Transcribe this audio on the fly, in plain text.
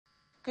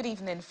Good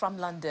evening from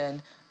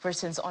London.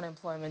 Britain's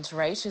unemployment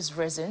rate has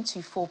risen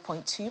to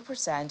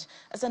 4.2%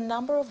 as the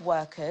number of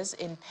workers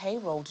in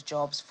payrolled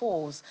jobs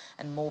falls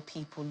and more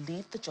people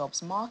leave the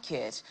jobs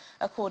market.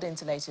 According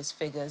to latest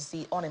figures,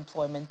 the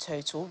unemployment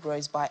total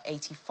rose by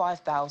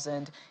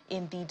 85,000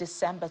 in the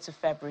December to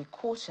February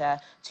quarter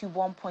to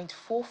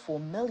 1.44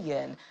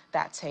 million.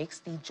 That takes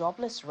the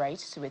jobless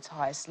rate to its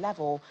highest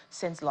level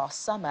since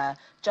last summer,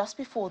 just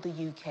before the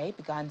UK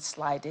began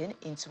sliding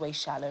into a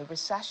shallow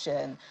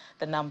recession.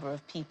 The number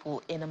of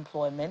people in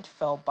employment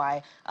fell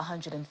by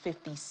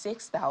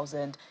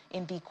 156,000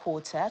 in the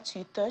quarter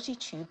to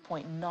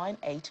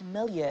 32.98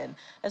 million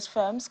as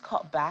firms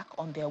cut back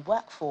on their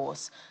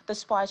workforce.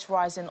 Despite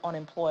rising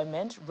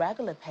unemployment,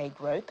 regular pay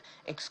growth,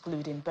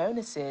 excluding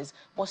bonuses,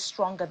 was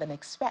stronger than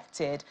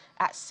expected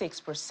at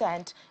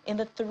 6% in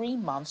the 3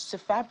 months to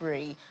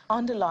February,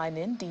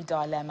 underlining the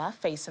dilemma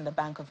facing the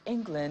Bank of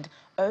England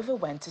over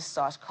when to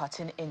start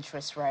cutting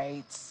interest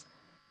rates.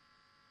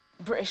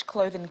 British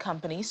clothing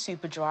company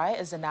Superdry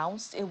has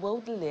announced it will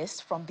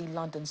delist from the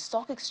London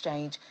Stock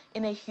Exchange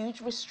in a huge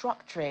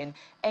restructuring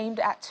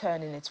aimed at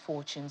turning its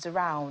fortunes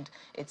around.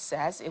 It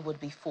says it would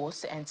be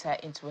forced to enter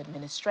into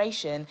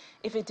administration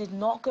if it did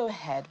not go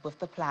ahead with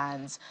the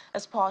plans.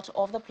 As part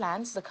of the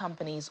plans, the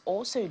company is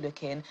also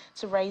looking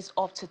to raise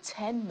up to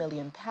 £10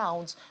 million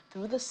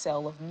through the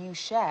sale of new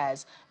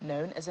shares,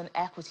 known as an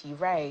equity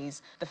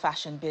raise. The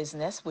fashion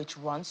business, which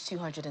runs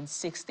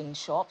 216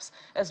 shops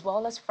as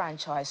well as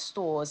franchise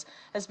stores,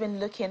 has been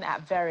looking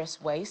at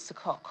various ways to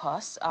cut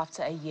costs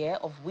after a year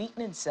of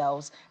weakening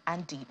sales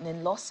and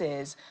deepening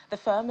losses. The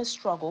firm has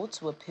struggled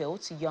to appeal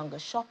to younger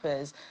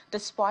shoppers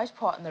despite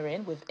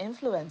partnering with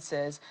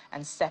influencers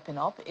and stepping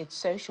up its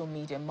social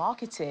media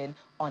marketing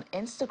on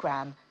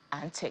Instagram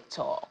and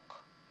TikTok.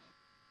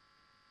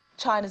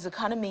 China's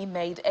economy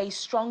made a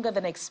stronger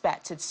than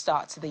expected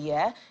start to the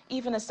year,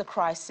 even as the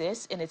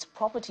crisis in its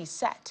property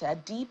sector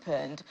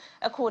deepened.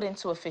 According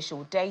to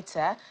official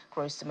data,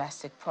 gross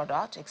domestic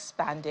product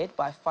expanded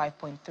by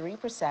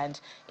 5.3%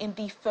 in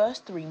the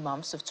first 3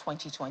 months of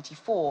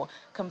 2024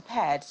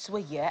 compared to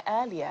a year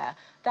earlier.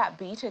 That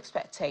beat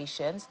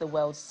expectations. The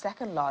world's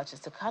second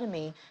largest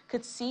economy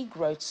could see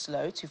growth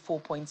slow to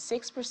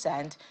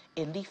 4.6%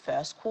 in the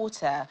first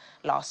quarter.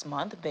 Last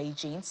month,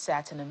 Beijing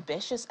set an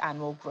ambitious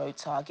annual growth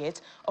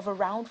target of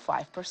around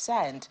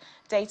 5%.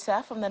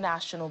 Data from the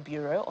National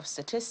Bureau of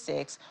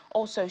Statistics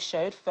also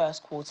showed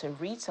first quarter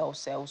retail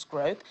sales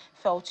growth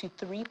fell to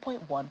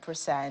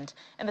 3.1%.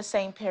 In the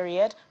same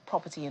period,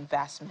 property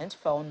investment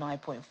fell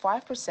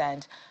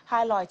 9.5%,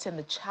 highlighting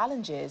the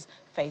challenges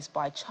faced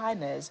by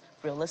China's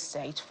real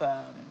estate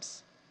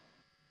firms.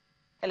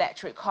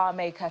 Electric car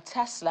maker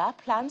Tesla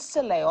plans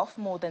to lay off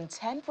more than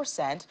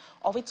 10%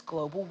 of its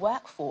global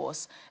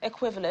workforce,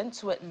 equivalent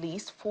to at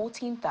least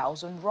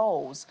 14,000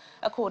 roles.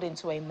 According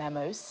to a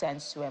memo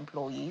sent to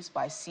employees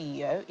by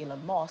CEO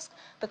Elon Musk,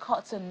 the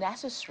cuts are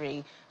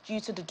necessary due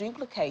to the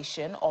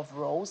duplication of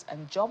roles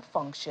and job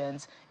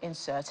functions in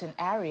certain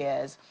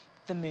areas.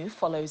 The move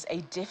follows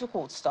a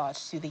difficult start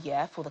to the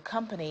year for the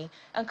company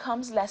and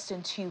comes less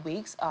than 2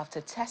 weeks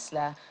after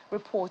Tesla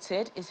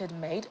reported it had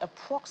made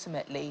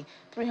approximately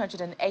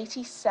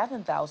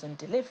 387,000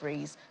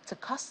 deliveries to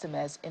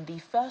customers in the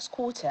first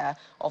quarter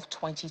of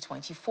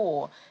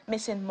 2024,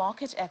 missing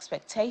market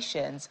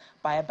expectations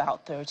by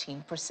about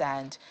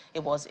 13%.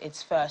 It was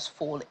its first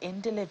fall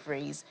in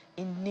deliveries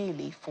in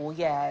nearly 4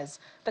 years.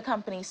 The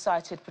company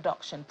cited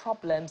production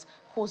problems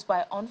caused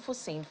by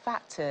unforeseen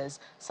factors,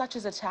 such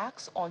as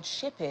attacks on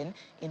shipping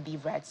in the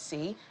Red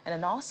Sea and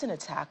an arson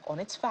attack on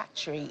its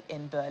factory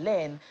in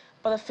Berlin.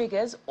 But the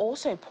figures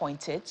also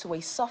pointed to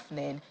a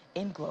softening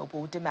in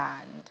global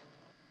demand.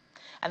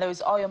 And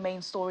those are your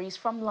main stories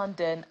from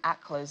London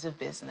at close of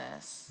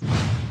business.